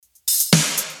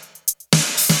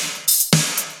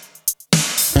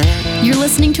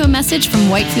listening to a message from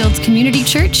Whitefields Community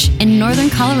Church in Northern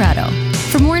Colorado.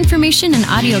 For more information and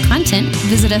audio content,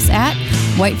 visit us at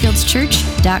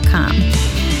whitefieldschurch.com.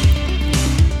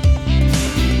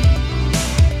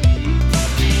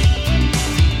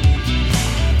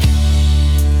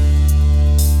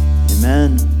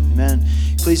 Amen. Amen.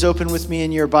 Please open with me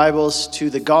in your Bibles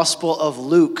to the Gospel of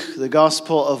Luke. The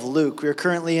Gospel of Luke. We are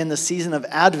currently in the season of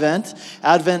Advent.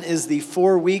 Advent is the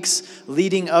 4 weeks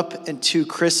leading up into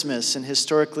Christmas. And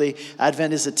historically,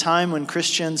 Advent is a time when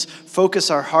Christians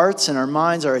focus our hearts and our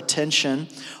minds, our attention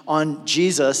on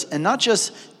Jesus. And not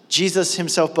just Jesus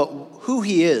himself, but who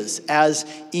he is as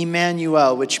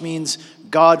Emmanuel, which means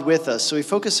God with us. So we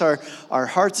focus our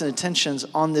hearts and attentions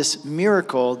on this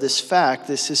miracle, this fact,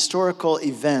 this historical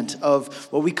event of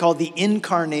what we call the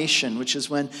incarnation, which is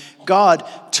when God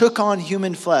took on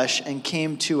human flesh and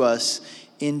came to us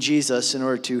in Jesus in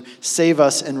order to save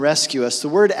us and rescue us. The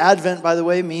word Advent, by the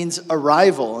way, means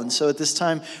arrival. And so at this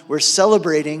time, we're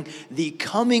celebrating the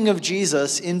coming of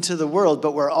Jesus into the world.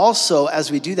 But we're also, as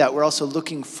we do that, we're also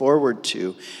looking forward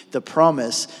to the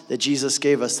promise that Jesus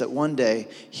gave us that one day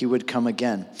he would come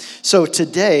again. So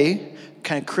today,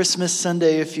 kind of Christmas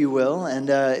Sunday, if you will, and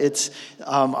it's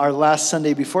our last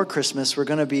Sunday before Christmas, we're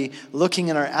going to be looking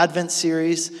in our Advent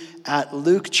series at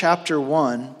Luke chapter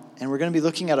 1. And we're going to be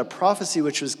looking at a prophecy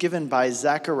which was given by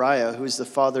Zechariah, who is the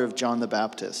father of John the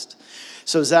Baptist.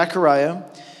 So Zechariah,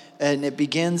 and it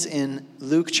begins in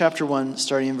Luke chapter 1,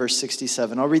 starting in verse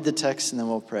 67. I'll read the text and then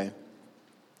we'll pray.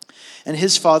 And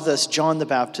his father, that's John the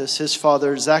Baptist, his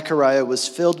father Zechariah was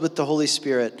filled with the Holy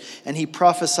Spirit, and he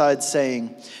prophesied,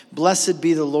 saying, "Blessed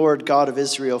be the Lord God of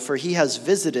Israel, for he has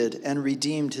visited and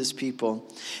redeemed his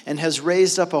people, and has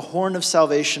raised up a horn of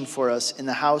salvation for us in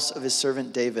the house of his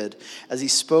servant David, as he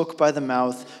spoke by the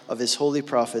mouth of his holy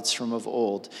prophets from of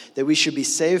old, that we should be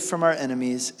saved from our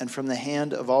enemies and from the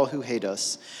hand of all who hate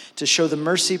us, to show the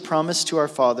mercy promised to our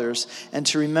fathers, and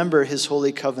to remember his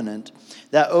holy covenant,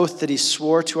 that oath that he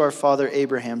swore to our father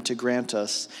Abraham to grant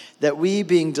us, that we,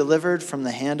 being delivered from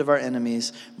the hand of our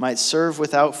enemies, might serve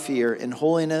without fear in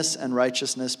holiness and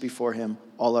righteousness before him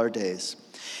all our days.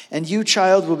 And you,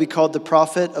 child, will be called the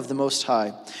prophet of the Most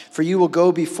High, for you will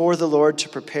go before the Lord to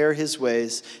prepare his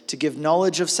ways, to give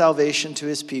knowledge of salvation to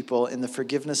his people in the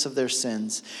forgiveness of their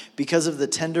sins, because of the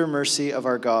tender mercy of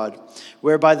our God,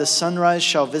 whereby the sunrise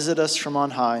shall visit us from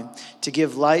on high, to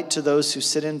give light to those who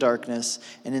sit in darkness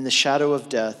and in the shadow of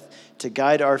death, to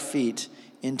guide our feet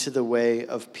into the way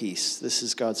of peace." This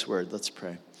is God's word. Let's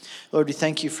pray. Lord, we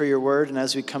thank you for your word, and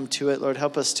as we come to it, Lord,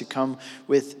 help us to come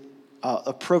with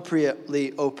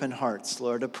appropriately open hearts,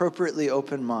 Lord, appropriately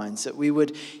open minds, that we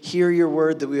would hear your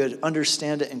word, that we would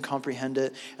understand it and comprehend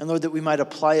it, and Lord, that we might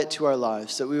apply it to our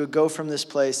lives, that we would go from this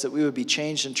place, that we would be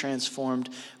changed and transformed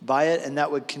by it, and that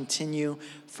would continue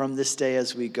from this day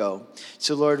as we go.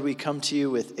 So Lord, we come to you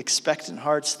with expectant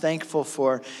hearts, thankful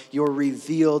for your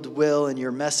revealed will and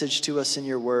your message to us in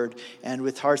your word, and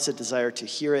with hearts that desire to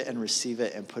hear it and receive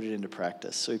it and put it into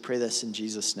practice. So we pray this in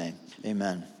Jesus' name.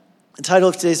 Amen. The title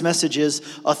of today's message is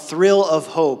A Thrill of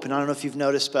Hope. And I don't know if you've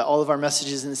noticed, but all of our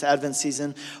messages in this Advent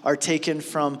season are taken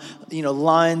from,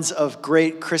 lines of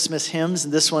great Christmas hymns.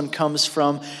 And this one comes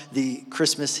from the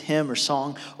Christmas hymn or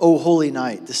song, "O Holy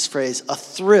Night." This phrase, a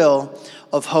thrill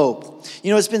of hope.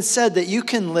 It's been said that you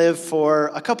can live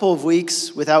for a couple of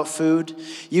weeks without food.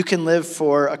 You can live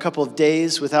for a couple of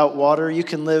days without water. You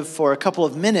can live for a couple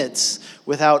of minutes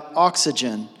without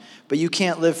oxygen. But you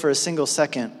can't live for a single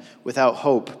second without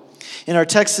hope. In our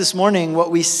text this morning,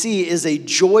 what we see is a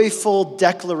joyful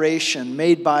declaration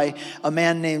made by a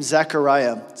man named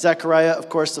Zechariah. Zechariah, of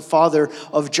course, the father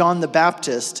of John the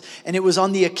Baptist. And it was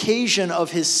on the occasion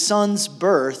of his son's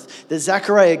birth that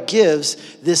Zechariah gives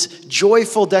this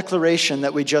joyful declaration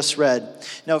that we just read.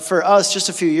 Now, for us, just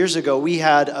a few years ago, we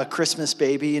had a Christmas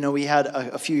baby. We had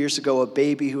a few years ago a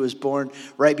baby who was born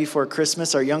right before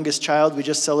Christmas. Our youngest child, we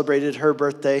just celebrated her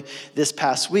birthday this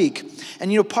past week.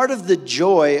 And, part of the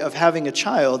joy of having a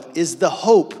child is the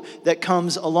hope that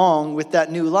comes along with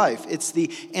that new life. It's the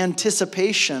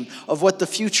anticipation of what the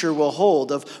future will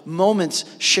hold, of moments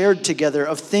shared together,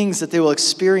 of things that they will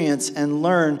experience and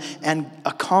learn and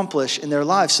accomplish in their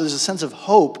lives. So there's a sense of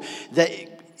hope that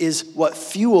is what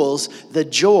fuels the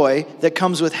joy that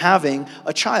comes with having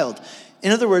a child.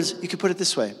 In other words, you could put it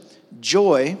this way: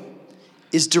 joy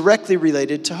is directly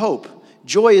related to hope.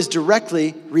 Joy is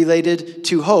directly related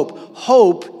to hope.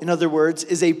 Hope, in other words,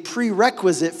 is a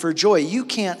prerequisite for joy. You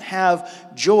can't have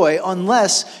joy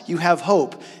unless you have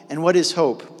hope. And what is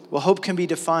hope? Well, hope can be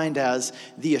defined as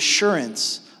the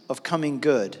assurance of coming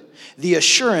good. The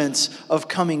assurance of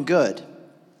coming good.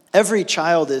 Every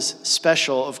child is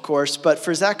special, of course, but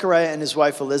for Zechariah and his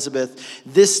wife Elizabeth,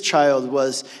 this child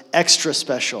was extra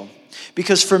special.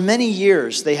 Because for many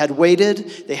years they had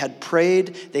waited, they had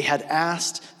prayed, they had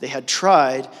asked, they had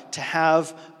tried to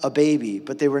have a baby,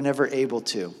 but they were never able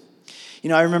to.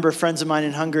 I remember friends of mine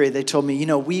in Hungary, they told me,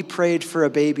 we prayed for a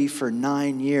baby for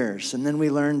 9 years. And then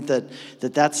we learned that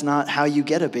that's not how you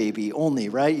get a baby only,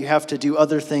 right? You have to do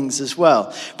other things as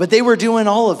well. But they were doing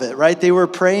all of it, right? They were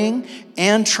praying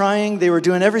and trying. They were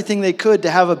doing everything they could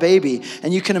to have a baby.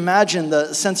 And you can imagine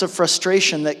the sense of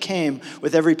frustration that came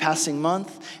with every passing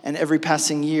month and every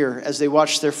passing year as they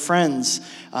watched their friends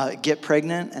get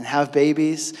pregnant and have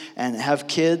babies and have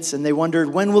kids. And they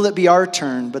wondered, when will it be our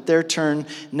turn? But their turn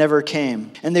never came.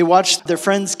 And they watched their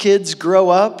friends' kids grow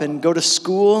up and go to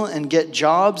school and get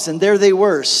jobs. And there they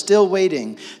were, still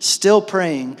waiting, still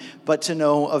praying, but to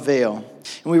no avail.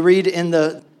 And we read in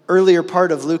the earlier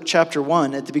part of Luke chapter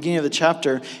 1, at the beginning of the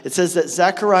chapter, it says that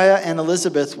Zechariah and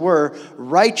Elizabeth were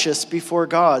righteous before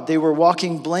God. They were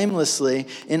walking blamelessly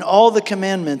in all the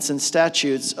commandments and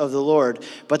statutes of the Lord.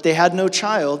 But they had no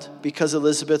child because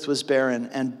Elizabeth was barren,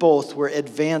 and both were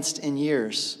advanced in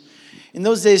years. In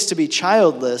those days, to be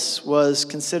childless was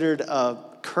considered a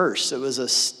curse. There was a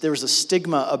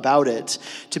stigma about it,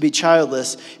 to be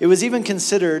childless. It was even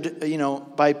considered,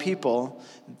 by people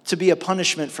to be a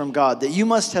punishment from God, that you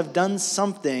must have done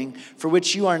something for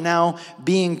which you are now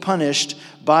being punished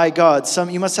by God.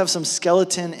 You must have some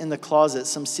skeleton in the closet,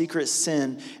 some secret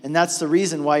sin, and that's the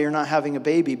reason why you're not having a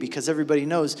baby, because everybody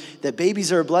knows that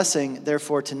babies are a blessing,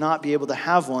 therefore to not be able to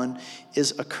have one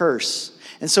is a curse.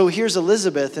 And so here's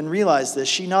Elizabeth, and realize this.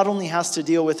 She not only has to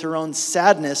deal with her own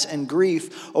sadness and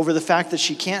grief over the fact that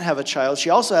she can't have a child, she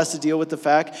also has to deal with the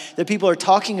fact that people are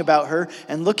talking about her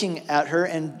and looking at her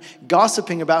and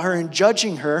gossiping about her and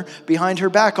judging her behind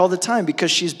her back all the time because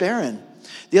she's barren.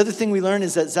 The other thing we learn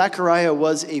is that Zechariah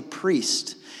was a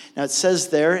priest. Now it says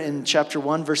there in chapter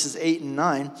 1, verses 8 and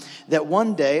 9, that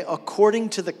one day, according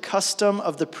to the custom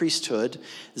of the priesthood,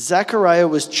 Zechariah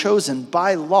was chosen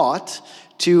by lot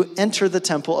to enter the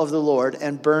temple of the Lord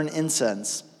and burn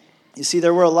incense. You see,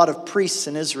 there were a lot of priests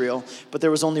in Israel, but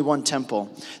there was only one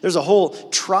temple. There's a whole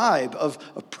tribe of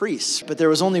priests, but there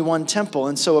was only one temple.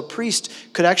 And so a priest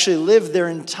could actually live their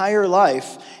entire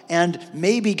life and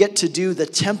maybe get to do the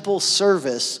temple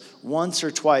service once or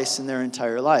twice in their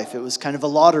entire life. It was kind of a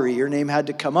lottery. Your name had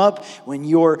to come up when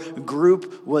your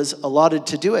group was allotted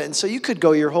to do it. And so you could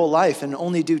go your whole life and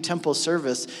only do temple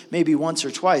service maybe once or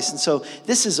twice. And so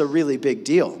this is a really big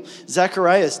deal.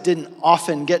 Zacharias didn't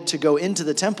often get to go into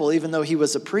the temple, even though he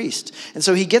was a priest. And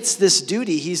so he gets this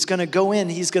duty. He's going to go in.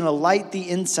 He's going to light the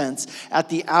incense at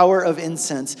the hour of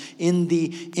incense in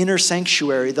the inner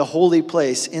sanctuary, the holy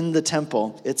place in the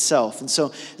temple itself. And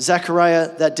so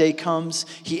Zechariah, that day comes.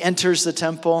 He enters the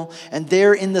temple, and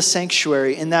there in the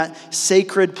sanctuary, in that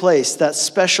sacred place, that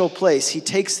special place, he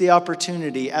takes the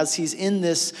opportunity as he's in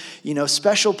this,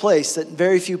 special place that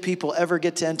very few people ever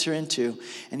get to enter into.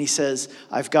 And he says,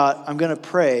 I'm going to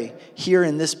pray here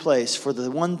in this place for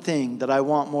the one thing that I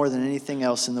want more than anything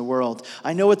else in the world.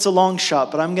 I know it's a long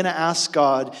shot, but I'm going to ask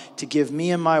God to give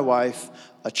me and my wife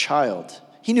a child.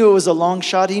 He knew it was a long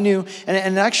shot. He knew, and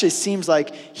it actually seems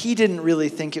like he didn't really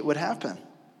think it would happen.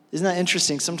 Isn't that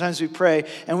interesting? Sometimes we pray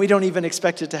and we don't even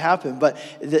expect it to happen, but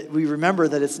we remember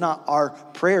that it's not our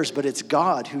prayers, but it's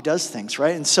God who does things,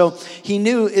 right? And so he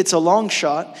knew it's a long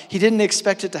shot. He didn't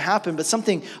expect it to happen, but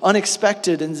something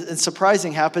unexpected and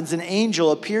surprising happens. An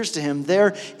angel appears to him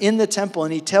there in the temple,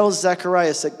 and he tells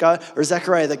Zechariah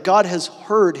that God has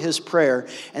heard his prayer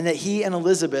and that he and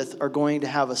Elizabeth are going to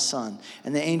have a son.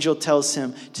 And the angel tells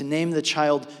him to name the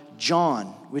child John,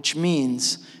 which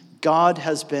means God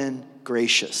has been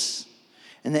gracious.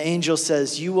 And the angel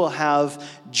says, you will have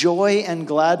joy and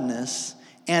gladness,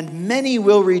 and many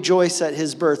will rejoice at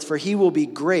his birth, for he will be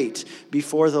great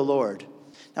before the Lord.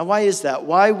 Now, why is that?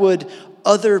 Why would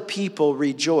other people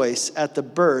rejoice at the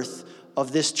birth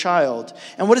of this child?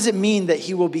 And what does it mean that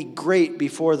he will be great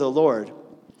before the Lord?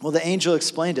 Well, the angel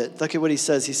explained it. Look at what he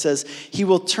says. He says, he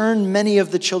will turn many of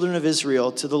the children of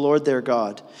Israel to the Lord their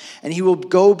God, and he will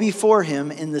go before him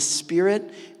in the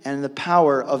spirit and the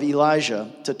power of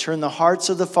Elijah to turn the hearts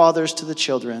of the fathers to the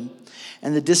children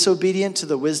and the disobedient to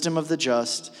the wisdom of the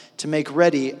just, to make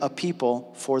ready a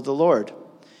people for the Lord.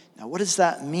 Now, what does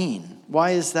that mean?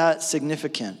 Why is that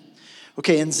significant?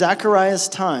 Okay, in Zechariah's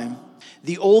time,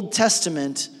 the Old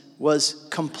Testament was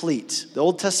complete. The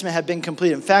Old Testament had been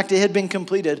completed. In fact, it had been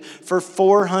completed for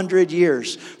 400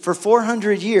 years. For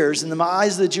 400 years, in the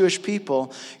eyes of the Jewish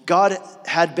people, God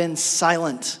had been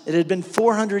silent. It had been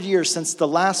 400 years since the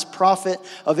last prophet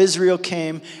of Israel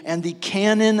came, and the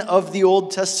canon of the Old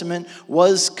Testament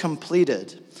was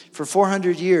completed. For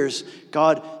 400 years,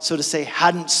 God, so to say,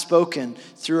 hadn't spoken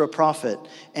through a prophet.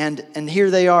 And here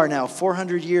they are now.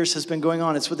 400 years has been going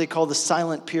on. It's what they call the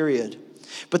silent period.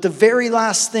 But the very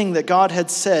last thing that God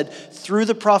had said through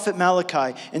the prophet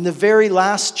Malachi, in the very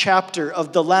last chapter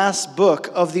of the last book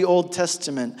of the Old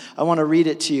Testament, I want to read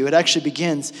it to you. It actually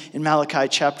begins in Malachi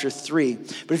chapter 3.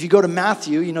 But if you go to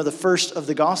Matthew, the first of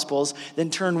the Gospels, then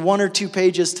turn 1 or 2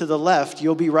 pages to the left,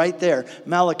 you'll be right there.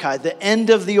 Malachi, the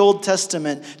end of the Old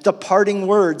Testament, the parting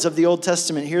words of the Old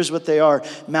Testament. Here's what they are.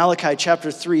 Malachi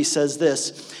chapter 3 says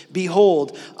this,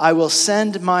 "Behold, I will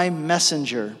send my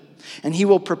messenger, and he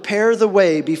will prepare the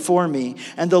way before me.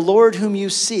 And the Lord whom you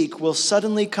seek will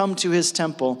suddenly come to his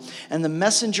temple. And the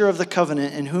messenger of the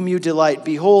covenant in whom you delight,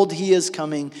 behold, he is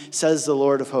coming, says the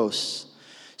Lord of hosts."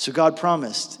 So God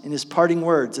promised in his parting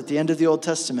words at the end of the Old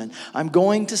Testament, I'm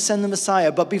going to send the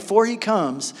Messiah, but before he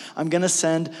comes, I'm going to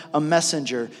send a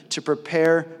messenger to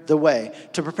prepare the way.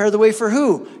 To prepare the way for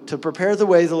who? To prepare the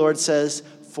way, the Lord says,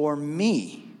 for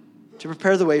me. To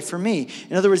prepare the way for me.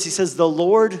 In other words, he says, the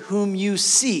Lord whom you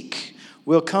seek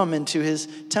will come into his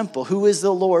temple. Who is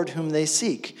the Lord whom they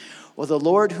seek? Well, the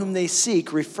Lord whom they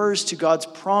seek refers to God's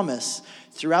promise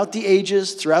throughout the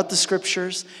ages, throughout the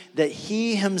scriptures, that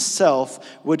he himself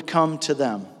would come to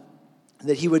them.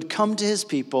 That he would come to his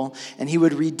people and he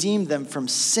would redeem them from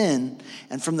sin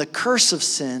and from the curse of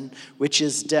sin, which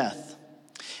is death.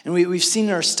 And we've seen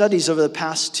in our studies over the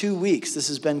past 2 weeks, this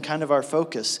has been kind of our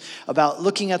focus, about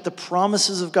looking at the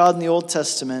promises of God in the Old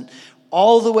Testament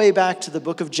all the way back to the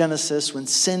book of Genesis when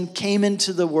sin came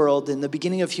into the world in the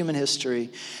beginning of human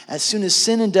history. As soon as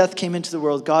sin and death came into the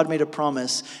world, God made a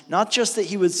promise, not just that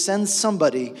he would send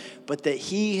somebody, but that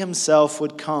he himself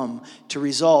would come to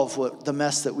resolve the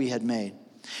mess that we had made.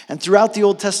 And throughout the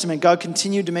Old Testament, God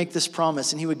continued to make this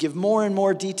promise, and he would give more and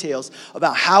more details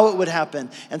about how it would happen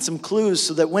and some clues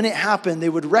so that when it happened, they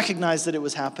would recognize that it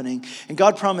was happening. And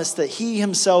God promised that he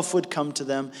himself would come to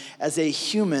them as a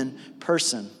human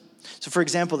person. So, for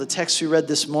example, the text we read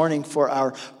this morning for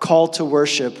our call to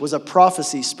worship was a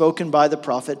prophecy spoken by the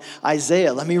prophet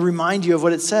Isaiah. Let me remind you of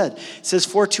what it said. It says,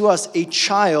 "For to us a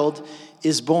child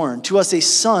is born, to us a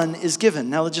son is given."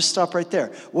 Now, let's just stop right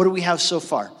there. What do we have so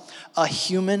far? A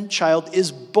human child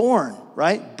is born,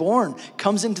 right? Born,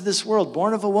 comes into this world,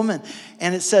 born of a woman.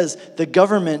 And it says, the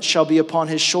government shall be upon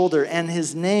his shoulder, and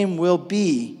his name will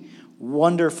be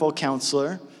Wonderful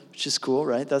Counselor, which is cool,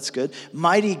 right? That's good.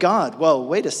 Mighty God. Well,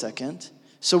 wait a second.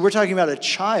 So we're talking about a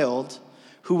child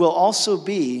who will also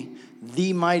be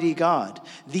the mighty God,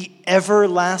 the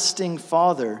everlasting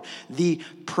Father, the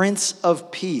Prince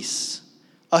of Peace.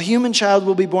 A human child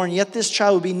will be born, yet this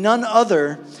child will be none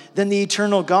other than the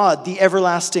eternal God, the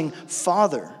everlasting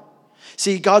Father.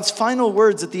 See, God's final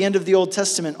words at the end of the Old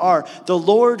Testament are, the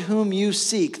Lord whom you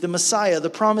seek, the Messiah, the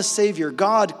promised Savior,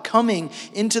 God coming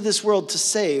into this world to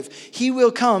save. He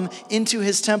will come into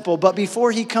his temple, but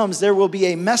before he comes, there will be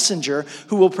a messenger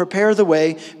who will prepare the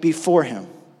way before him.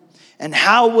 And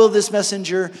how will this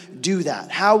messenger do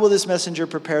that? How will this messenger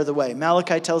prepare the way?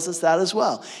 Malachi tells us that as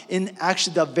well. In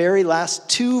actually the very last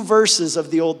 2 verses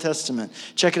of the Old Testament.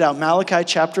 Check it out. Malachi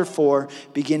chapter 4,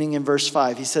 beginning in verse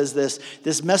 5. He says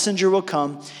this messenger will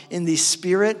come in the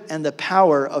spirit and the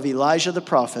power of Elijah the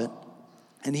prophet,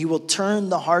 and he will turn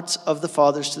the hearts of the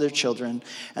fathers to their children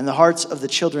and the hearts of the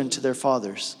children to their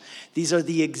fathers. These are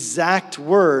the exact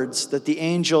words that the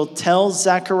angel tells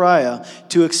Zechariah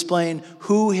to explain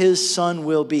who his son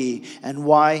will be and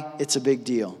why it's a big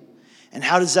deal. And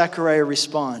how does Zechariah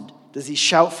respond? Does he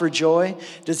shout for joy?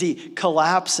 Does he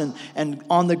collapse and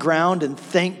on the ground and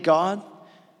thank God?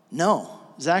 No.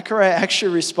 Zechariah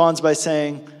actually responds by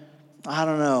saying, I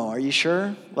don't know. Are you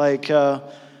sure?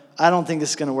 I don't think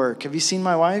this is going to work. Have you seen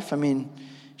my wife? I mean,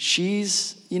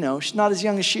 she's not as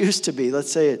young as she used to be.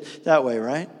 Let's say it that way,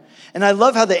 right? And I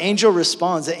love how the angel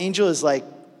responds. The angel is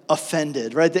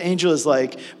offended, right? The angel is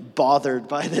bothered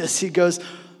by this. He goes,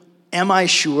 am I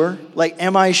sure?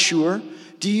 Am I sure?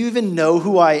 Do you even know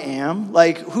who I am?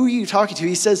 Who are you talking to?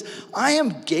 He says, I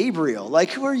am Gabriel.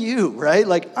 Who are you, right?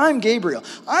 I'm Gabriel.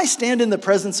 I stand in the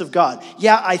presence of God.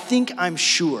 Yeah, I think I'm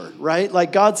sure, right?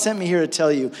 God sent me here to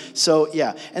tell you. So,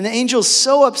 yeah. And the angel's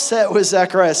so upset with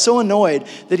Zechariah, so annoyed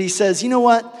that he says, you know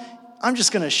what? I'm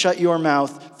just going to shut your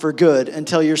mouth for good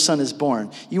until your son is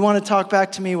born. You want to talk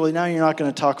back to me? Well, now you're not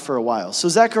going to talk for a while. So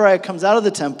Zechariah comes out of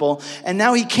the temple, and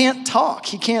now he can't talk.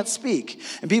 He can't speak.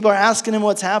 And people are asking him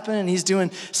what's happening, and he's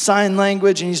doing sign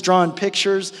language, and he's drawing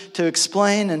pictures to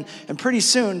explain. And pretty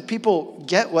soon, people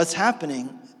get what's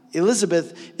happening.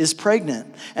 Elizabeth is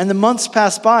pregnant, and the months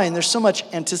pass by, and there's so much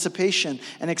anticipation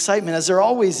and excitement, as there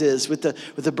always is with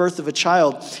the birth of a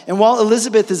child. And while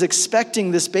Elizabeth is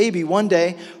expecting this baby, one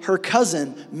day her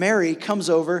cousin Mary comes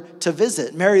over to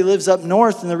visit. Mary lives up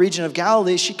north in the region of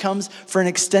Galilee. She comes for an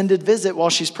extended visit while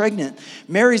she's pregnant.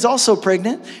 Mary's also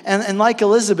pregnant, and like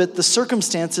Elizabeth, the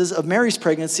circumstances of Mary's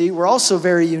pregnancy were also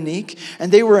very unique,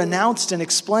 and they were announced and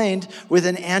explained with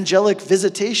an angelic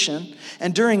visitation.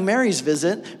 And during Mary's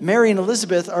visit, Mary and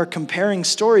Elizabeth are comparing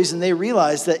stories, and they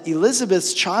realize that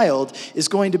Elizabeth's child is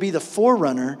going to be the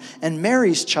forerunner, and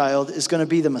Mary's child is going to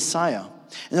be the Messiah.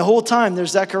 And the whole time,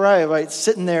 there's Zechariah, right,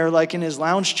 sitting there like in his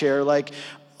lounge chair, like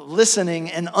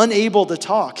listening and unable to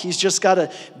talk. He's just got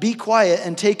to be quiet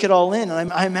and take it all in.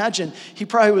 And I imagine he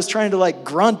probably was trying to like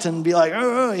grunt and be like,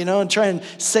 and try and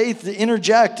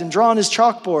interject and draw on his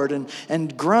chalkboard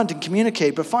and grunt and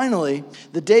communicate. But finally,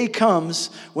 the day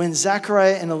comes when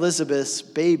Zechariah and Elizabeth's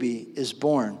baby is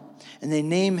born. And they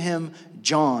name him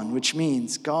John, which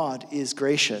means God is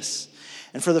gracious.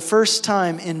 And for the first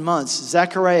time in months,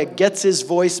 Zechariah gets his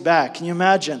voice back. Can you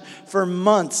imagine? For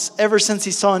months, ever since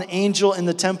he saw an angel in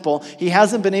the temple, he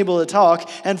hasn't been able to talk.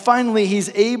 And finally, he's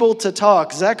able to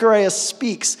talk. Zechariah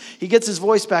speaks. He gets his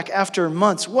voice back after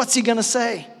months. What's he going to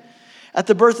say? At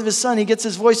the birth of his son, he gets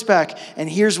his voice back. And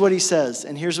here's what he says.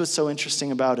 And here's what's so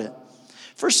interesting about it.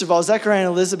 First of all, Zechariah and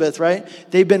Elizabeth, right?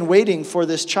 They've been waiting for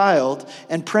this child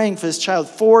and praying for this child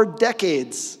for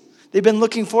decades. They've been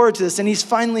looking forward to this, and he's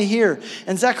finally here.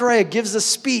 And Zechariah gives a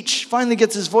speech, finally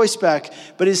gets his voice back.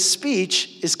 But his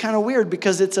speech is kind of weird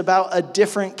because it's about a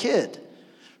different kid,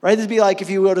 right? It'd be like if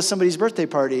you go to somebody's birthday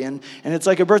party, and it's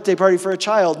like a birthday party for a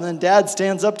child, and then dad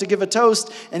stands up to give a toast,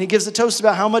 and he gives a toast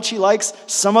about how much he likes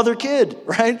some other kid,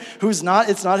 right? It's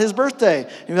not his birthday.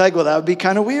 And you're like, well, that would be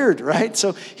kind of weird, right?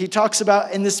 So he talks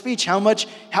about in this speech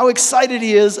how excited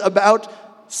he is about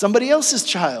somebody else's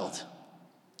child.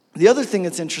 The other thing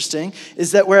that's interesting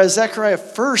is that whereas Zechariah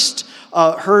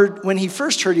when he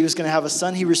first heard he was going to have a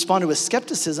son, he responded with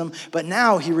skepticism, but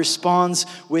now he responds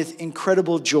with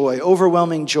incredible joy,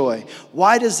 overwhelming joy.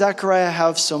 Why does Zechariah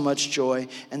have so much joy?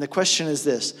 And the question is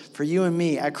this, for you and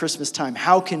me at Christmas time,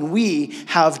 how can we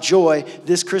have joy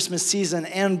this Christmas season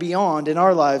and beyond in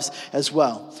our lives as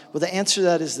well? Well, the answer to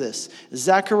that is this.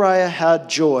 Zechariah had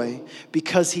joy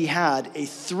because he had a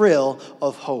thrill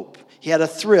of hope. He had a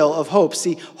thrill of hope.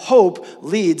 See, hope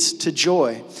leads to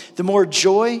joy. The more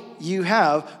joy you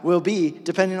have will be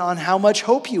depending on how much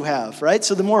hope you have, right?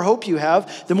 So the more hope you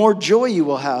have, the more joy you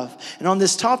will have. And on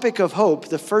this topic of hope,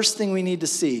 the first thing we need to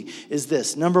see is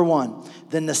this. Number one,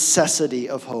 the necessity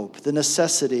of hope. The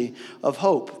necessity of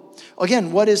hope.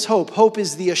 Again, what is hope? Hope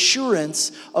is the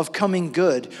assurance of coming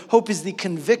good. Hope is the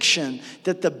conviction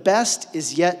that the best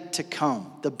is yet to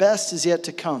come. The best is yet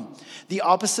to come. The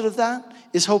opposite of that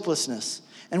is hopelessness.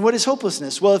 And what is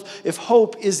hopelessness? Well, if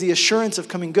hope is the assurance of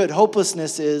coming good,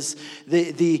 hopelessness is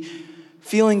the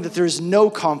feeling that there's no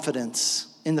confidence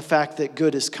in the fact that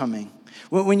good is coming.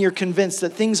 When you're convinced that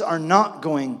things are not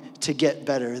going to get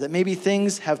better, that maybe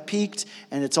things have peaked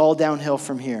and it's all downhill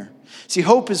from here. See,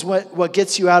 hope is what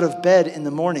gets you out of bed in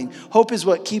the morning. Hope is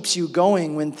what keeps you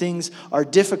going when things are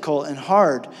difficult and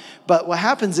hard. But what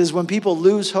happens is when people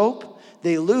lose hope,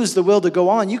 they lose the will to go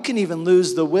on. You can even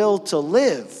lose the will to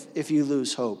live if you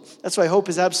lose hope. That's why hope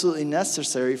is absolutely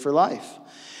necessary for life.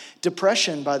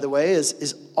 Depression, by the way,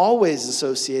 is always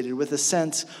associated with a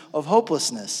sense of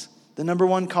hopelessness. The number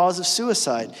one cause of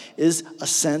suicide is a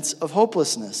sense of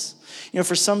hopelessness.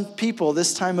 For some people,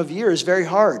 this time of year is very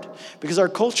hard because our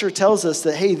culture tells us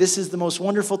that, hey, this is the most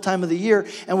wonderful time of the year.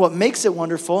 And what makes it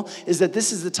wonderful is that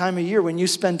this is the time of year when you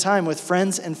spend time with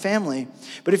friends and family.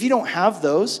 But if you don't have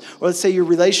those, or let's say your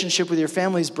relationship with your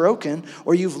family is broken,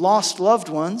 or you've lost loved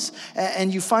ones,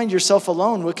 and you find yourself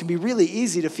alone, it can be really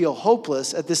easy to feel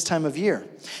hopeless at this time of year.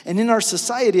 And in our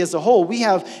society as a whole, we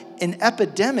have an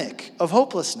epidemic of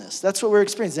hopelessness. That's what we're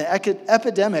experiencing, an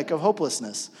epidemic of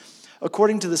hopelessness.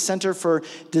 According to the Center for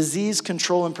Disease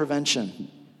Control and Prevention,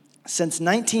 since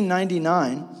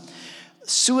 1999,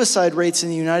 suicide rates in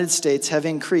the United States have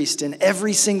increased in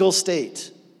every single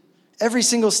state. Every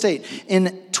single state.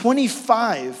 In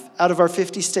 25 out of our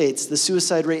 50 states, the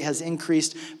suicide rate has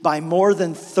increased by more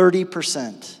than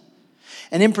 30%.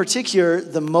 And in particular,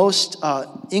 the most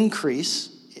increase,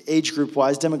 age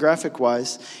group-wise,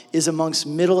 demographic-wise, is amongst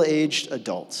middle-aged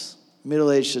adults.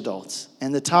 middle-aged adults.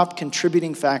 And the top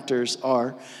contributing factors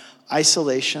are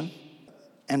isolation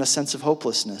and a sense of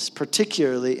hopelessness,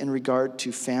 particularly in regard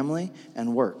to family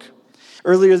and work.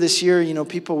 Earlier this year,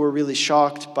 people were really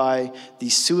shocked by the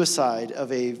suicide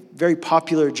of a very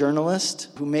popular journalist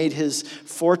who made his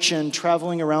fortune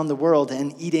traveling around the world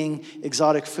and eating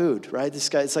exotic food, right? This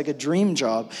guy, it's like a dream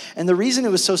job. And the reason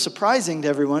it was so surprising to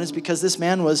everyone is because this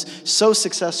man was so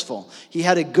successful. He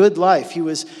had a good life. He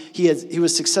was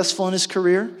successful in his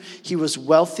career. He was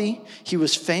wealthy. He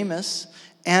was famous.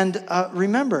 And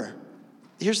remember,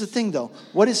 here's the thing, though.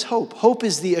 What is hope? Hope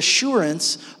is the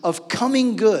assurance of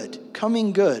coming good.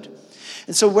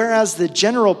 And so whereas the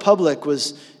general public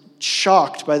was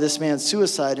shocked by this man's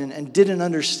suicide and didn't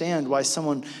understand why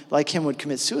someone like him would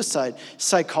commit suicide,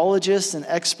 psychologists and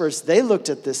experts, they looked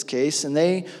at this case and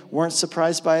they weren't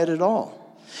surprised by it at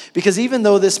all. Because even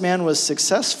though this man was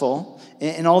successful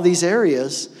in all these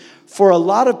areas, for a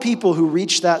lot of people who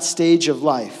reach that stage of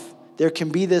life, there can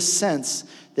be this sense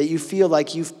that you feel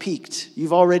like you've peaked.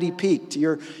 You've already peaked.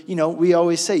 We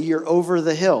always say you're over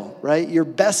the hill, right? Your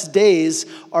best days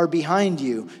are behind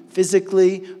you,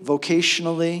 physically,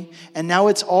 vocationally, and now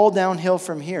it's all downhill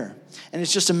from here. And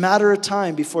it's just a matter of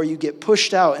time before you get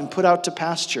pushed out and put out to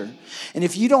pasture. And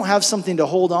if you don't have something to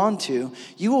hold on to,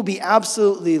 you will be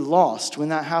absolutely lost when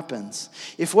that happens.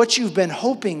 If what you've been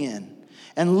hoping in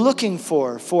and looking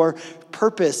for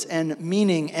purpose and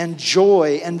meaning and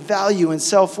joy and value and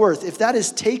self-worth, if that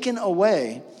is taken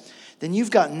away, then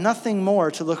you've got nothing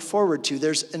more to look forward to.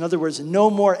 There's, in other words, no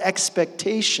more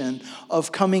expectation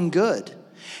of coming good.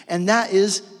 And that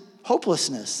is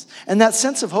hopelessness. And that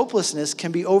sense of hopelessness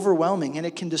can be overwhelming and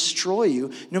it can destroy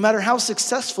you no matter how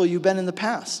successful you've been in the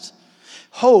past.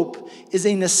 Hope is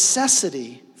a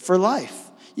necessity for life.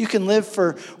 You can live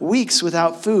for weeks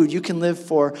without food. You can live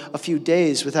for a few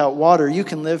days without water. You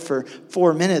can live for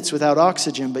 4 minutes without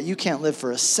oxygen, but you can't live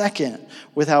for a second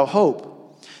without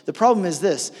hope. The problem is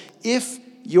this: if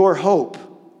your hope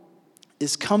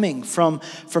is coming from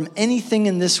anything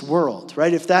in this world,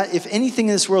 right? If anything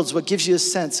in this world is what gives you a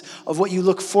sense of what you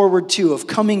look forward to, of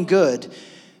coming good,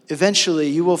 eventually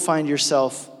you will find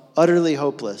yourself utterly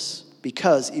hopeless,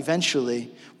 because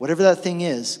eventually, whatever that thing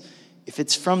is, if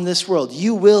it's from this world,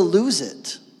 you will lose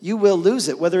it. You will lose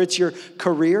it. Whether it's your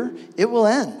career, it will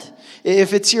end.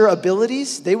 If it's your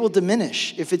abilities, they will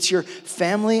diminish. If it's your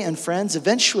family and friends,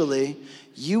 eventually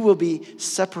you will be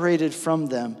separated from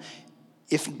them,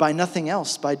 if by nothing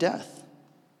else, by death.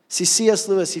 See, C.S.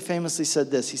 Lewis, he famously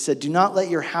said this. He said, "Do not let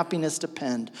your happiness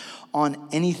depend on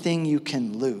anything you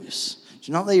can lose."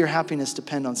 Do not let your happiness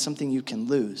depend on something you can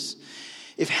lose.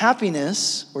 If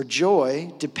happiness or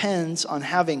joy depends on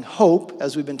having hope,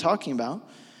 as we've been talking about,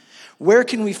 where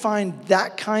can we find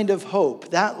that kind of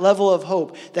hope, that level of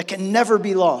hope that can never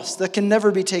be lost, that can never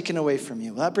be taken away from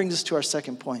you? Well, that brings us to our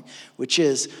second point, which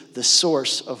is the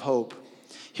source of hope.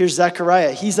 Here's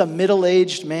Zechariah. He's a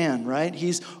middle-aged man, right?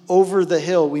 He's over the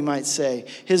hill, we might say.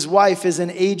 His wife is an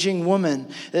aging woman.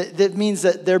 That means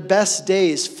that their best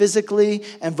days, physically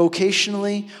and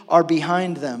vocationally, are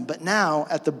behind them. But now,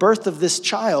 at the birth of this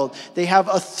child, they have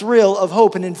a thrill of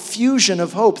hope, an infusion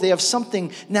of hope. They have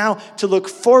something now to look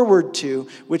forward to,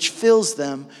 which fills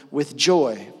them with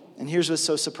joy. And here's what's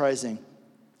so surprising.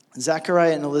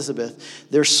 Zechariah and Elizabeth,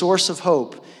 their source of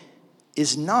hope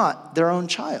is not their own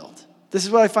child. This is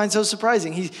what I find so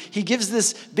surprising. He gives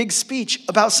this big speech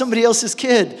about somebody else's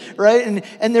kid, right?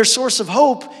 And their source of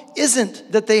hope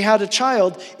isn't that they had a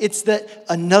child. It's that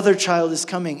another child is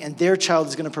coming and their child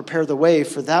is going to prepare the way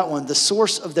for that one. The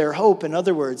source of their hope, in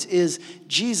other words, is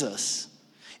Jesus.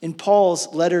 In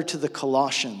Paul's letter to the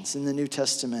Colossians in the New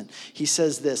Testament, he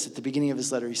says this at the beginning of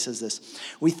his letter. He says this: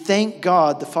 "We thank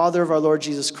God, the Father of our Lord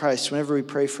Jesus Christ, whenever we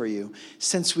pray for you,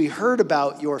 since we heard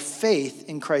about your faith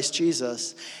in Christ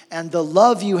Jesus and the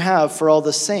love you have for all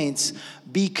the saints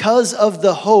because of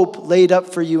the hope laid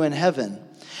up for you in heaven.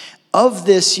 Of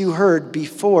this you heard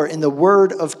before in the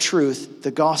word of truth,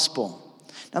 the gospel."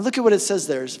 Now look at what it says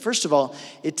there. First of all,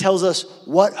 it tells us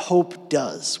what hope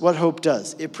does. What hope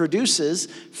does. It produces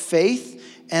faith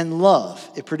and love.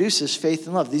 It produces faith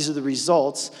and love. These are the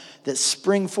results that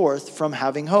spring forth from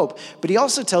having hope. But he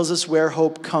also tells us where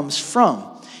hope comes from.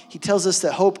 He tells us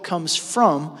that hope comes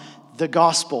from the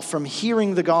gospel, from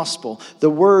hearing the gospel, the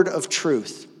word of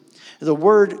truth. The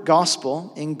word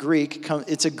gospel in Greek,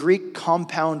 it's a Greek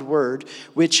compound word,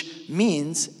 which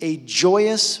means a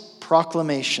joyous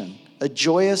proclamation. A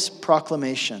joyous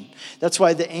proclamation. That's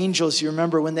why the angels, you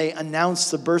remember when they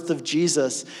announced the birth of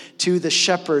Jesus to the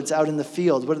shepherds out in the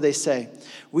field, what do they say?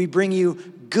 "We bring you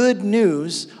good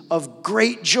news of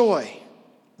great joy."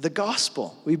 the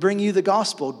gospel. We bring you the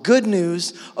gospel, good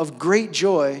news of great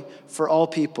joy for all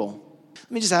people.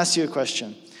 Let me just ask you a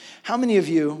question. How many of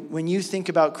you, when you think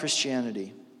about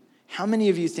Christianity, how many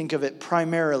of you think of it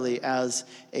primarily as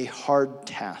a hard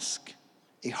task?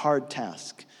 A hard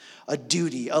task, a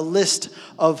duty, a list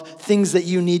of things that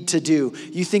you need to do.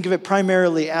 You think of it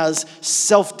primarily as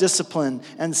self-discipline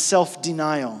and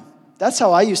self-denial. That's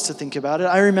how I used to think about it.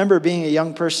 I remember being a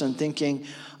young person thinking,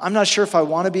 I'm not sure if I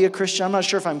want to be a Christian. I'm not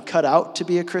sure if I'm cut out to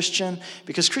be a Christian,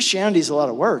 because Christianity is a lot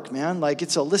of work, man. Like,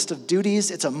 it's a list of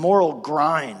duties. It's a moral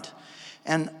grind.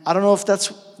 And I don't know if that's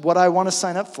what I want to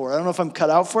sign up for. I don't know if I'm cut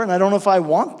out for it, and I don't know if I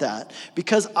want that,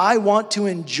 because I want to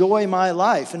enjoy my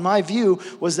life. And my view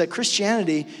was that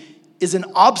Christianity is an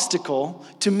obstacle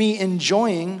to me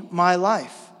enjoying my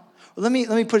life. Well, let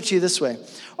me put it to you this way.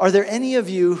 Are there any of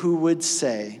you who would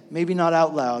say, maybe not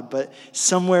out loud, but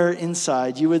somewhere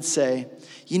inside, you would say,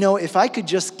 you know, if I could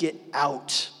just get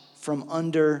out from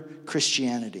under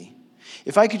Christianity,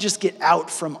 if I could just get out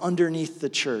from underneath the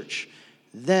church,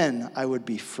 then I would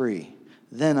be free.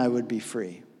 Then I would be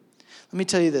free. Let me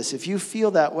tell you this. If you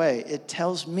feel that way, it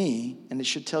tells me, and it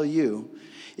should tell you,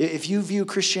 if you view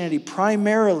Christianity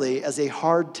primarily as a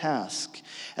hard task,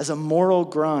 as a moral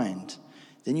grind,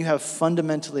 then you have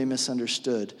fundamentally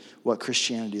misunderstood what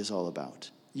Christianity is all about.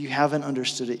 You haven't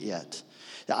understood it yet.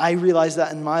 I realized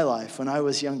that in my life when I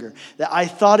was younger, that I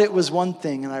thought it was one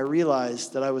thing, and I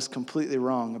realized that I was completely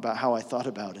wrong about how I thought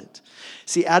about it.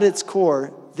 See, at its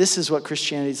core, this is what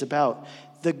Christianity is about.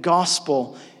 The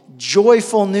gospel,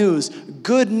 joyful news,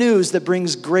 good news that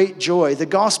brings great joy. The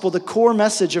gospel, the core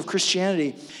message of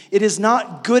Christianity, it is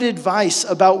not good advice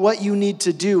about what you need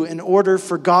to do in order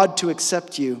for God to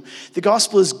accept you. The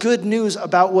gospel is good news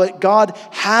about what God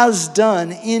has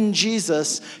done in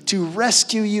Jesus to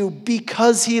rescue you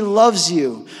because he loves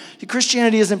you.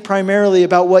 Christianity isn't primarily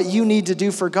about what you need to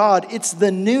do for God. It's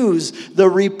the news, the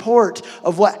report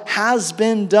of what has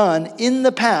been done in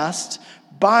the past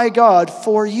by God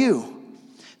for you.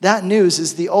 That news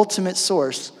is the ultimate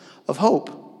source of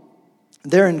hope.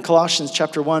 There in Colossians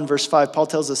chapter 1, verse 5, Paul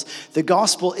tells us the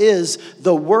gospel is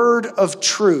the word of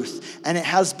truth. And it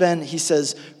has been, he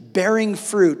says, bearing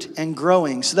fruit and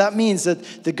growing. So that means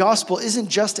that the gospel isn't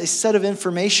just a set of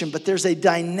information, but there's a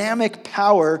dynamic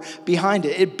power behind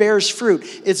it. It bears fruit.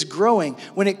 It's growing.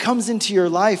 When it comes into your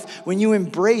life, when you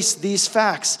embrace these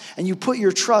facts and you put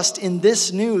your trust in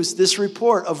this news, this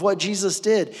report of what Jesus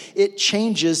did, it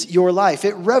changes your life.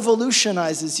 It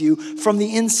revolutionizes you from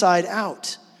the inside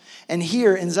out. And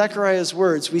here in Zechariah's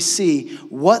words, we see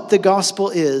what the gospel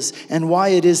is and why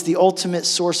it is the ultimate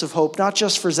source of hope, not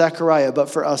just for Zechariah, but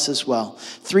for us as well.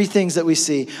 3 things that we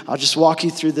see. I'll just walk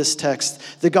you through this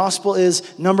text. The gospel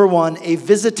is, number 1, a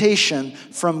visitation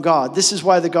from God. This is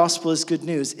why the gospel is good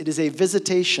news. It is a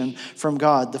visitation from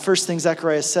God. The first thing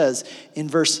Zechariah says in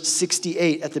verse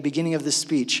 68 at the beginning of this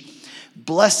speech,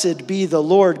 "Blessed be the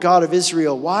Lord God of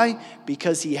Israel." Why?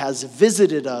 Because he has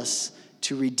visited us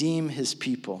to redeem his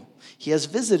people. He has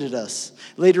visited us.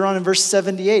 Later on in verse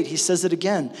 78, he says it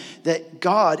again, that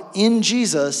God in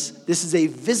Jesus, this is a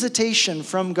visitation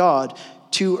from God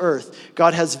to earth.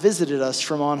 God has visited us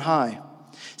from on high.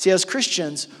 See, as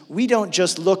Christians, we don't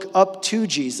just look up to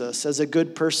Jesus as a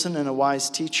good person and a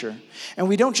wise teacher. And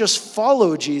we don't just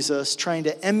follow Jesus trying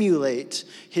to emulate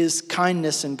his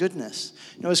kindness and goodness.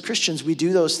 You know, as Christians, we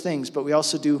do those things, but we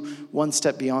also do one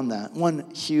step beyond that, one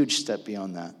huge step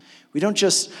beyond that. We don't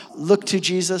just look to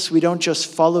Jesus, we don't just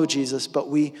follow Jesus, but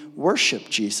we worship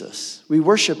Jesus. We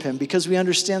worship him because we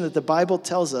understand that the Bible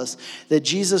tells us that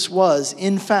Jesus was,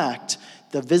 in fact,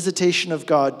 the visitation of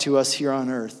God to us here on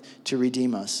earth to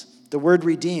redeem us. The word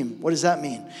redeem, what does that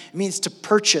mean? It means to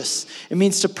purchase. It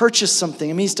means to purchase something.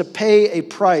 It means to pay a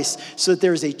price so that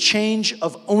there is a change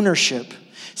of ownership.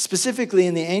 Specifically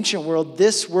in the ancient world,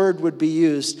 this word would be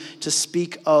used to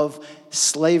speak of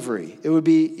slavery. It would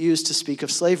be used to speak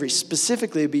of slavery.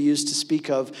 Specifically, it would be used to speak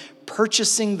of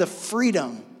purchasing the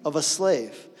freedom of a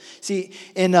slave. See,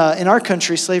 in our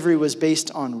country, slavery was based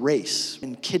on race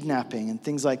and kidnapping and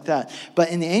things like that. But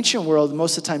in the ancient world,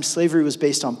 most of the time, slavery was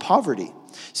based on poverty.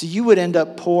 So you would end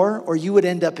up poor or you would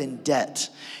end up in debt.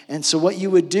 And so what you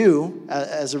would do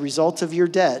as a result of your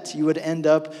debt, you would end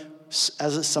up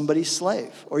as somebody's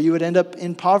slave, or you would end up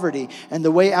in poverty. And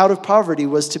the way out of poverty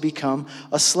was to become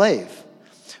a slave.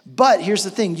 But here's the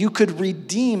thing, you could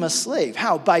redeem a slave.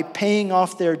 How? By paying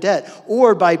off their debt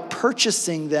or by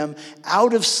purchasing them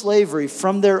out of slavery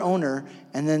from their owner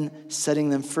and then setting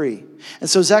them free. And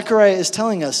so Zechariah is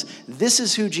telling us this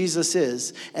is who Jesus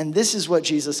is, and this is what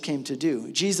Jesus came to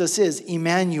do. Jesus is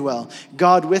Emmanuel,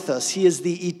 God with us. He is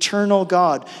the eternal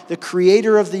God, the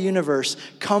creator of the universe,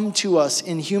 come to us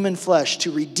in human flesh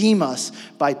to redeem us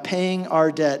by paying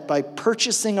our debt, by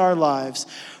purchasing our lives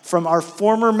from our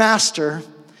former master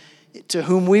to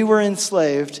whom we were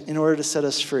enslaved in order to set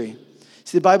us free.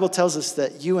 See, the Bible tells us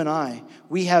that you and I,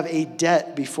 we have a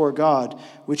debt before God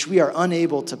which we are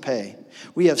unable to pay.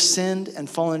 We have sinned and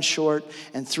fallen short,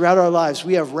 and throughout our lives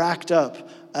we have racked up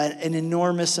an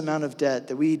enormous amount of debt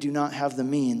that we do not have the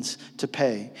means to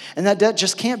pay. And that debt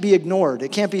just can't be ignored.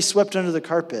 It can't be swept under the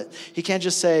carpet. He can't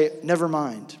just say, never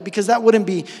mind, because that wouldn't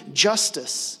be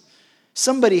justice.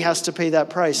 Somebody has to pay that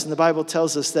price, and the Bible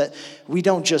tells us that we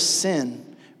don't just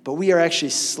sin, but we are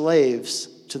actually slaves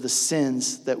to the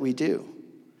sins that we do.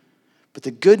 But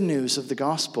the good news of the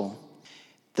gospel,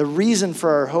 the reason for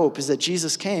our hope is that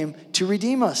Jesus came to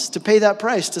redeem us, to pay that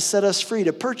price, to set us free,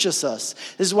 to purchase us.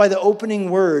 This is why the opening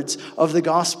words of the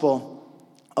gospel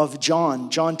of John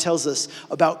tells us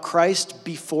about Christ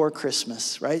before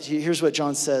Christmas, right? Here's what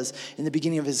John says in the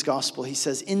beginning of his gospel. He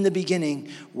says, in the beginning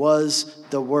was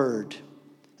the Word.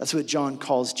 That's what John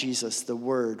calls Jesus, the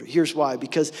Word. Here's why.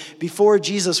 Because before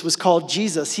Jesus was called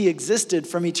Jesus, he existed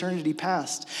from eternity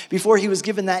past. Before he was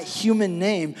given that human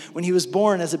name, when he was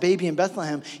born as a baby in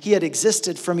Bethlehem, he had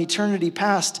existed from eternity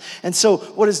past. And so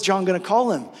what is John going to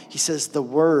call him? He says the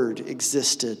Word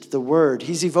existed, the Word.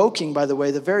 He's evoking, by the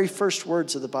way, the very first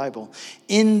words of the Bible.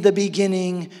 In the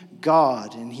beginning,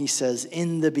 God. And he says,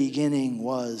 in the beginning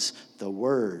was the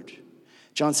Word.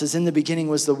 John says, in the beginning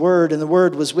was the Word, and the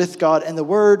Word was with God, and the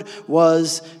Word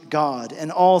was God. And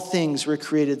all things were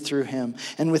created through him.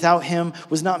 And without him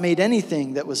was not made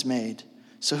anything that was made.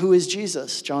 So who is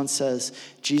Jesus? John says,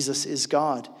 Jesus is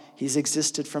God. He's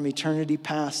existed from eternity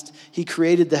past. He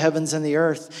created the heavens and the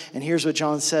earth. And here's what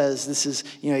John says. This is,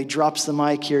 he drops the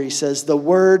mic here. He says, the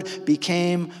Word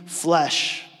became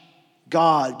flesh.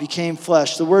 God became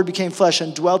flesh. The Word became flesh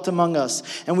and dwelt among us.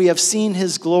 And we have seen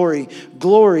his glory,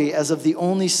 glory as of the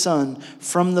only Son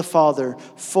from the Father,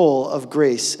 full of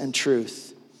grace and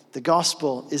truth. The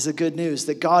gospel is the good news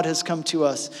that God has come to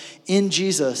us in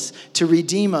Jesus to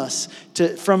redeem us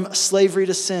from slavery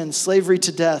to sin, slavery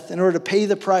to death, in order to pay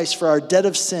the price for our debt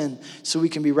of sin so we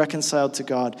can be reconciled to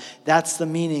God. That's the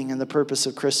meaning and the purpose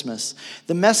of Christmas.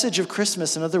 The message of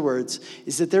Christmas, in other words,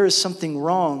 is that there is something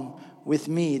wrong with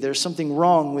me. There's something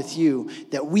wrong with you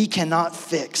that we cannot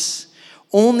fix.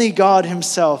 Only God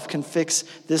himself can fix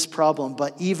this problem.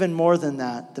 But even more than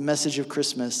that, the message of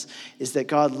Christmas is that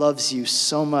God loves you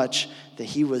so much that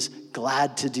he was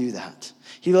glad to do that.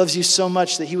 He loves you so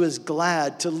much that he was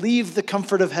glad to leave the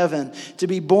comfort of heaven, to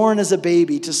be born as a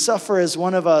baby, to suffer as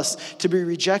one of us, to be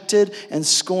rejected and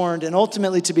scorned, and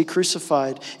ultimately to be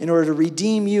crucified in order to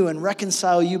redeem you and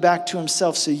reconcile you back to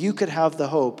himself so you could have the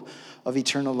hope of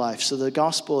eternal life. So the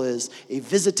gospel is a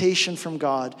visitation from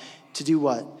God to do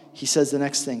what? He says the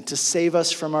next thing, to save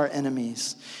us from our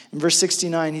enemies. In verse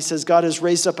 69, he says, God has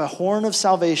raised up a horn of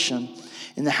salvation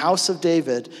in the house of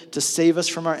David to save us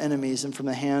from our enemies and from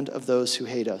the hand of those who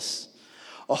hate us.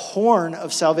 A horn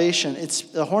of salvation, it's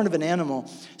the horn of an animal,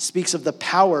 speaks of the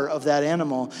power of that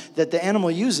animal that the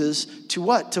animal uses to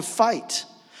what? To fight.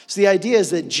 So the idea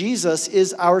is that Jesus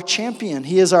is our champion.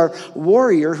 He is our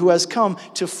warrior who has come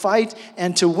to fight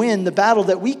and to win the battle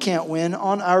that we can't win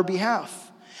on our behalf.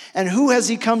 And who has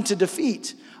he come to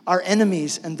defeat? Our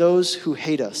enemies and those who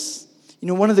hate us.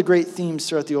 One of the great themes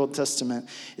throughout the Old Testament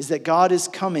is that God is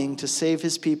coming to save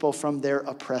his people from their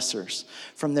oppressors,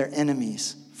 from their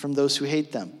enemies, from those who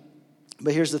hate them.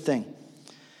 But here's the thing.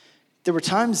 There were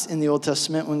times in the Old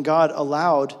Testament when God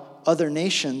allowed other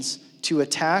nations to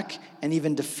attack and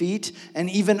even defeat and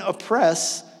even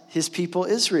oppress his people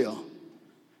Israel.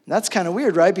 And that's kind of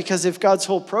weird, right? Because if God's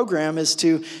whole program is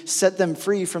to set them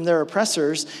free from their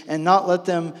oppressors and not let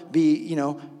them be,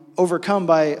 overcome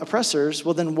by oppressors,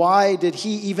 well then why did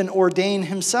he even ordain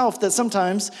himself that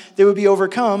sometimes they would be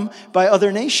overcome by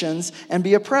other nations and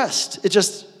be oppressed?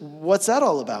 What's that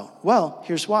all about? Well,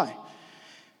 here's why.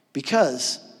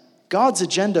 Because God's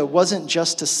agenda wasn't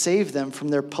just to save them from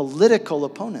their political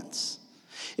opponents.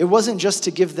 It wasn't just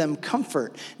to give them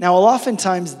comfort. Now,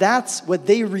 oftentimes, that's what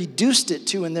they reduced it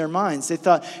to in their minds. They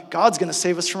thought, God's going to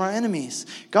save us from our enemies.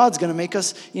 God's going to make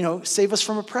us, save us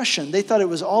from oppression. They thought it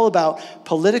was all about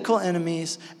political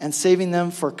enemies and saving them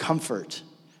for comfort.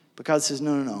 But God says,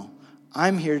 no.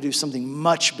 I'm here to do something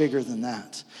much bigger than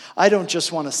that. I don't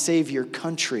just want to save your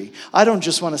country. I don't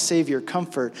just want to save your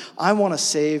comfort. I want to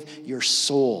save your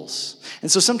souls.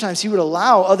 And so sometimes he would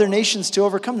allow other nations to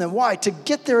overcome them. Why? To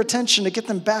get their attention, to get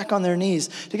them back on their knees,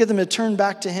 to get them to turn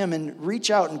back to him and reach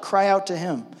out and cry out to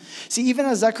him. See, even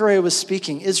as Zechariah was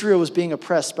speaking, Israel was being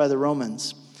oppressed by the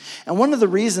Romans. And one of the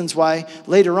reasons why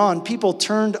later on people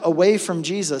turned away from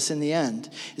Jesus in the end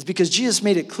is because Jesus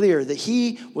made it clear that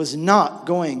he was not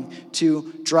going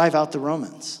to drive out the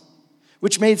Romans,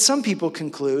 which made some people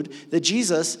conclude that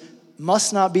Jesus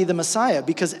must not be the Messiah,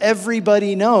 because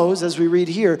everybody knows, as we read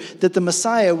here, that the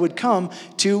Messiah would come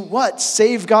to what?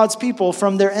 Save God's people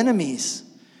from their enemies.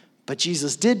 But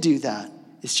Jesus did do that.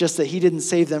 It's just that he didn't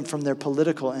save them from their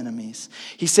political enemies.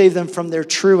 He saved them from their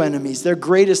true enemies, their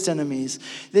greatest enemies.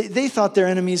 They thought their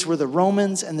enemies were the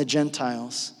Romans and the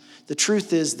Gentiles. The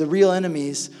truth is, the real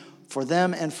enemies for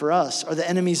them and for us are the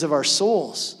enemies of our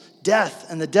souls, death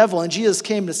and the devil. And Jesus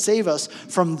came to save us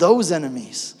from those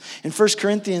enemies. In 1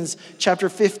 Corinthians chapter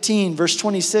 15, verse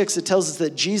 26, it tells us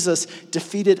that Jesus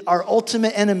defeated our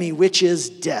ultimate enemy, which is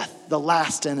death, the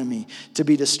last enemy to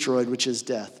be destroyed, which is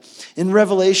death. In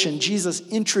Revelation, Jesus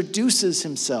introduces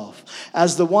himself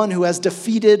as the one who has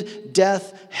defeated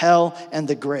death, hell, and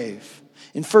the grave.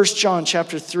 In 1 John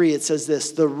chapter 3, it says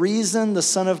this: the reason the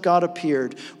Son of God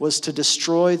appeared was to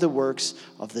destroy the works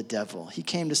of the devil. He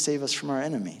came to save us from our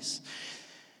enemies.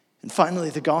 And finally,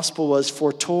 the gospel was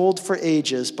foretold for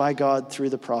ages by God through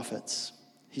the prophets.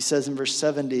 He says in verse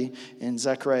 70, and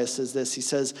Zechariah says this, he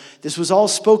says, this was all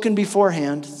spoken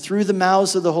beforehand through the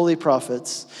mouths of the holy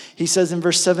prophets. He says in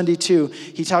verse 72,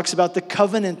 he talks about the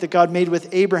covenant that God made with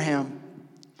Abraham,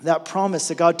 that promise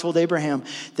that God told Abraham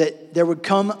that there would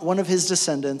come one of his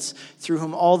descendants through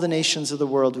whom all the nations of the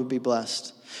world would be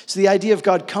blessed. So the idea of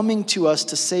God coming to us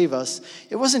to save us,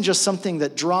 it wasn't just something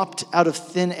that dropped out of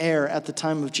thin air at the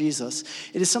time of Jesus.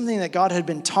 It is something that God had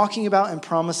been talking about and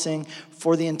promising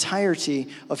for the entirety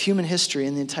of human history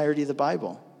and the entirety of the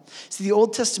Bible. See, the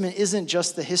Old Testament isn't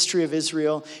just the history of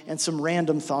Israel and some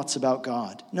random thoughts about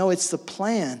God. No, it's the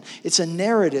plan. It's a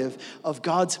narrative of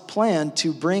God's plan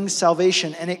to bring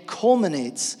salvation, and it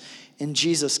culminates in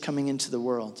Jesus coming into the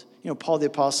world. You know, Paul the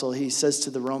Apostle, he says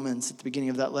to the Romans at the beginning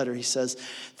of that letter, he says,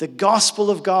 the gospel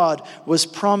of God was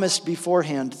promised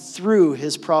beforehand through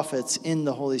his prophets in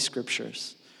the Holy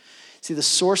Scriptures. See, the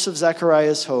source of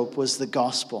Zechariah's hope was the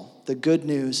gospel, the good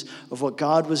news of what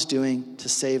God was doing to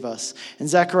save us. And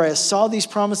Zechariah saw these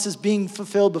promises being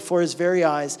fulfilled before his very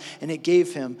eyes, and it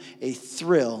gave him a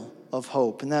thrill of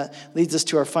hope. And that leads us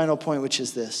to our final point, which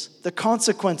is this: the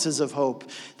consequences of hope.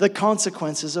 The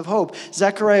consequences of hope.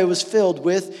 Zechariah was filled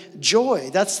with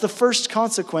joy. That's the first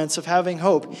consequence of having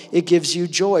hope. It gives you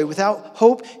joy. Without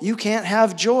hope, you can't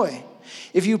have joy.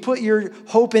 If you put your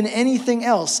hope in anything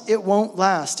else, it won't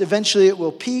last. Eventually it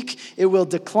will peak, it will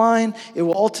decline, it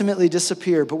will ultimately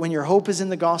disappear. But when your hope is in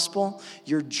the gospel,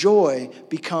 your joy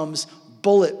becomes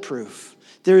bulletproof.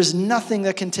 There is nothing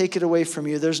that can take it away from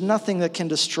you. There's nothing that can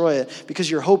destroy it,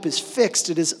 because your hope is fixed.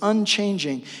 It is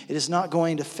unchanging. It is not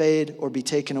going to fade or be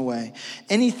taken away.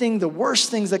 The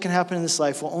worst things that can happen in this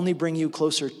life will only bring you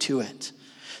closer to it.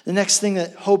 The next thing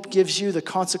that hope gives you, the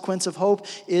consequence of hope,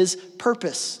 is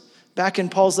purpose. Back in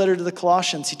Paul's letter to the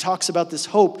Colossians, he talks about this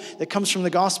hope that comes from the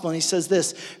gospel, and he says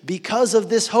this: because of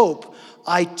this hope,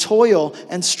 I toil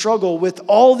and struggle with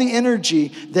all the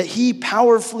energy that he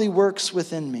powerfully works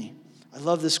within me. I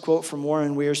love this quote from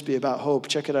Warren Wiersbe about hope.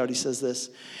 Check it out. He says this: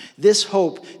 this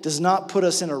hope does not put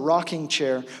us in a rocking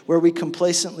chair where we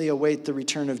complacently await the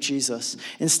return of Jesus.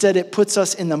 Instead, it puts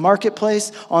us in the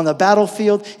marketplace, on the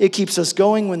battlefield. It keeps us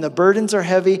going when the burdens are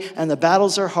heavy and the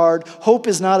battles are hard. Hope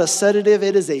is not a sedative.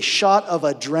 It is a shot of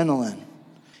adrenaline.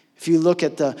 If you look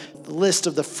at the list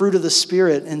of the fruit of the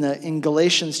Spirit in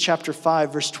Galatians chapter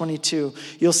 5, verse 22,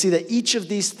 you'll see that each of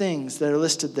these things that are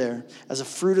listed there as a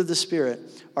fruit of the Spirit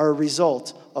are a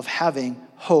result of having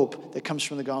hope that comes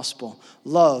from the gospel.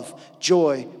 Love,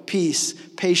 joy, peace,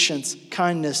 patience,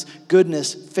 kindness,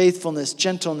 goodness, faithfulness,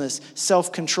 gentleness,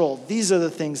 self-control. These are the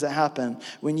things that happen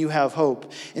when you have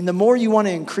hope. And the more you want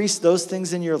to increase those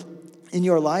things in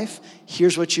your life,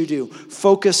 here's what you do.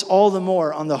 Focus all the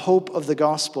more on the hope of the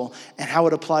gospel and how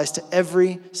it applies to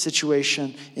every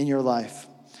situation in your life.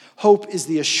 Hope is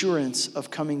the assurance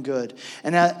of coming good.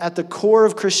 And at the core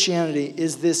of Christianity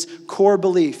is this core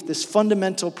belief, this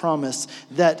fundamental promise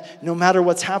that no matter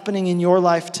what's happening in your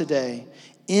life today,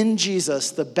 in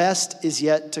Jesus, the best is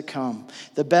yet to come.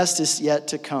 The best is yet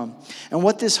to come. And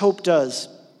what this hope does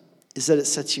is that it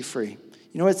sets you free.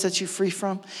 You know what it sets you free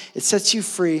from? It sets you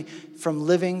free from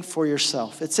living for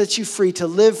yourself. It sets you free to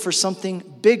live for something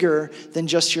bigger than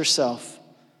just yourself.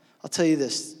 I'll tell you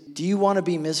this. Do you want to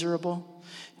be miserable?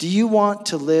 Do you want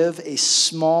to live a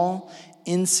small,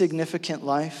 insignificant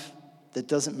life that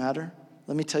doesn't matter?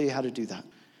 Let me tell you how to do that.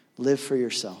 Live for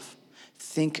yourself.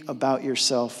 Think about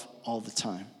yourself all the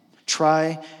time.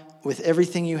 Try with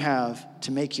everything you have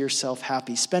to make yourself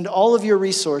happy. Spend all of your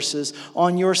resources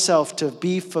on yourself to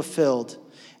be fulfilled,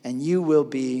 and you will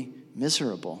be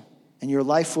miserable. And your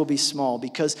life will be small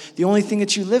because the only thing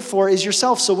that you live for is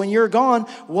yourself. So when you're gone,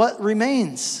 what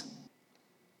remains?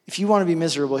 If you want to be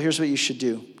miserable, here's what you should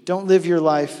do. Don't live your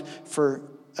life for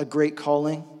a great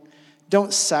calling.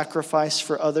 Don't sacrifice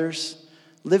for others.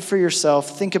 Live for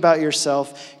yourself. Think about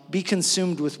yourself. Be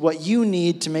consumed with what you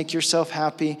need to make yourself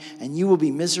happy, and you will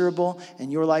be miserable,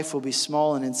 and your life will be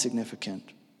small and insignificant.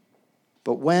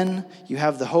 But when you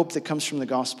have the hope that comes from the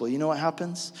gospel, you know what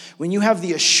happens? When you have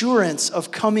the assurance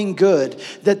of coming good,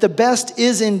 that the best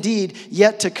is indeed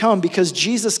yet to come because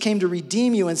Jesus came to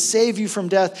redeem you and save you from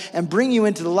death and bring you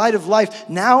into the light of life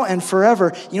now and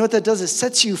forever. You know what that does? It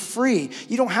sets you free.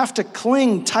 You don't have to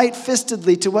cling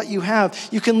tight-fistedly to what you have.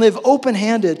 You can live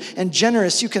open-handed and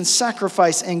generous. You can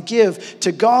sacrifice and give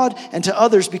to God and to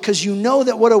others because you know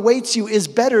that what awaits you is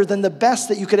better than the best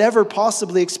that you could ever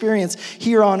possibly experience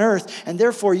here on earth. And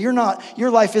therefore, your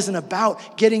life isn't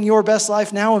about getting your best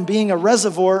life now and being a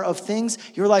reservoir of things.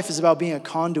 Your life is about being a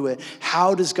conduit.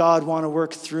 How does God want to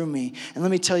work through me? And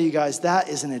let me tell you guys, that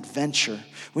is an adventure.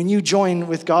 When you join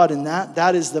with God in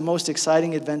that is the most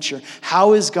exciting adventure.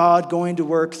 How is God going to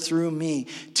work through me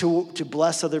to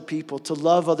bless other people, to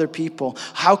love other people?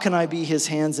 How can I be his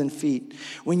hands and feet?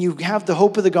 When you have the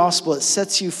hope of the gospel, it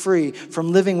sets you free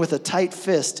from living with a tight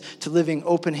fist to living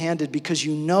open-handed because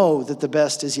you know that the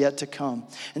best is yet to come.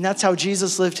 And that's how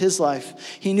Jesus lived his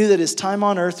life. He knew that his time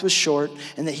on earth was short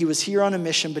and that he was here on a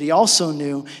mission, but he also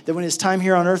knew that when his time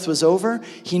here on earth was over,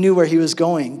 he knew where he was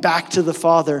going, back to the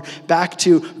Father, back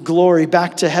to glory,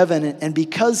 back to heaven. And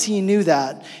because he knew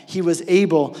that, he was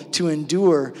able to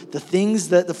endure the things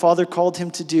that the Father called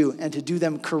him to do and to do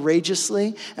them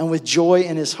courageously and with joy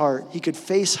in his heart. He could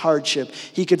face hardship.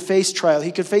 He could face trial.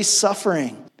 He could face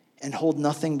suffering and hold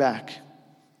nothing back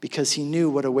because he knew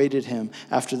what awaited him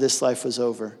after this life was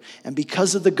over. And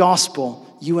because of the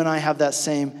gospel, you and I have that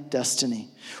same destiny.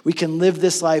 We can live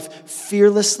this life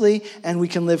fearlessly and we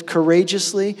can live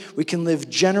courageously. We can live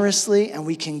generously and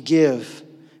we can give.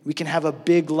 We can have a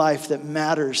big life that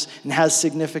matters and has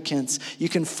significance. You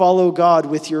can follow God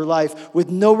with your life with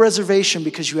no reservation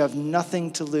because you have nothing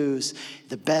to lose.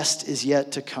 The best is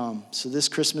yet to come. So this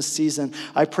Christmas season,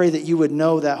 I pray that you would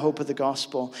know that hope of the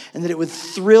gospel and that it would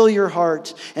thrill your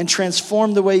heart and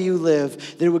transform the way you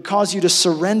live, that it would cause you to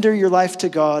surrender your life to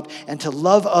God and to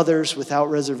love others without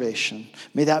reservation.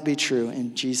 May that be true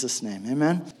in Jesus' name.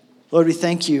 Amen. Lord, we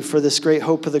thank you for this great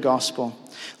hope of the gospel.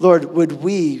 Lord, would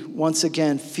we once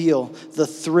again feel the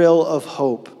thrill of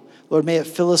hope? Lord, may it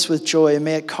fill us with joy and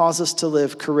may it cause us to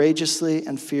live courageously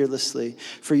and fearlessly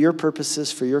for your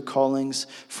purposes, for your callings,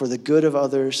 for the good of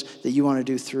others that you want to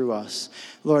do through us.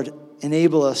 Lord,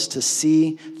 enable us to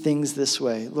see things this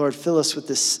way. Lord, fill us with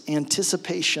this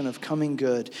anticipation of coming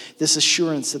good, this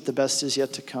assurance that the best is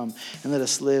yet to come, and let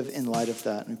us live in light of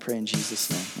that. And we pray in Jesus'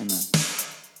 name, amen.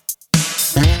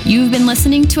 You've been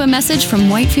listening to a message from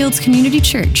Whitefields Community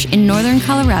Church in Northern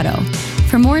Colorado.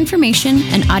 For more information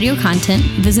and audio content,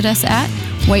 visit us at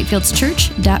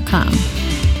whitefieldschurch.com.